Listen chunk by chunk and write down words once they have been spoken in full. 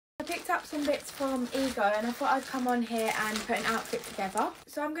I picked up some bits from 𝐓𝐡𝐚𝐧𝐤 and I thought I'd come on here and put an outfit together.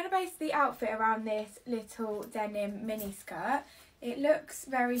 So I'm going to base the outfit around this little denim mini skirt. It looks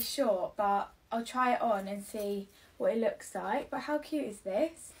very short, but I'll try it on and see what it looks like. But how cute is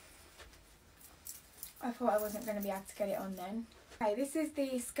this? I thought I wasn't going to be able to get it on then. Okay, this is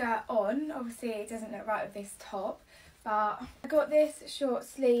the skirt on. Obviously it doesn't look right with this top, but I got this short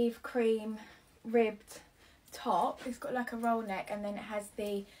sleeve cream ribbed top. It's got like a roll neck and then it has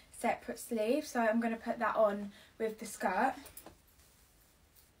the separate sleeve, so I'm going to put that on with the skirt.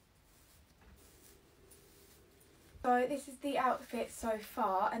 So this is the outfit so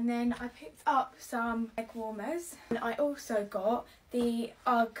far, and then I picked up some leg warmers, and I also got the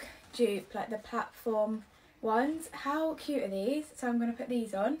UGG dupe, like the platform ones. How cute are these? So I'm going to put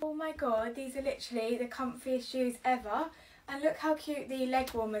these on. Oh my god, these are literally the comfiest shoes ever, and look how cute the leg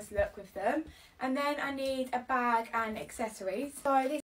warmers look with them. And then I need a bag and accessories. So this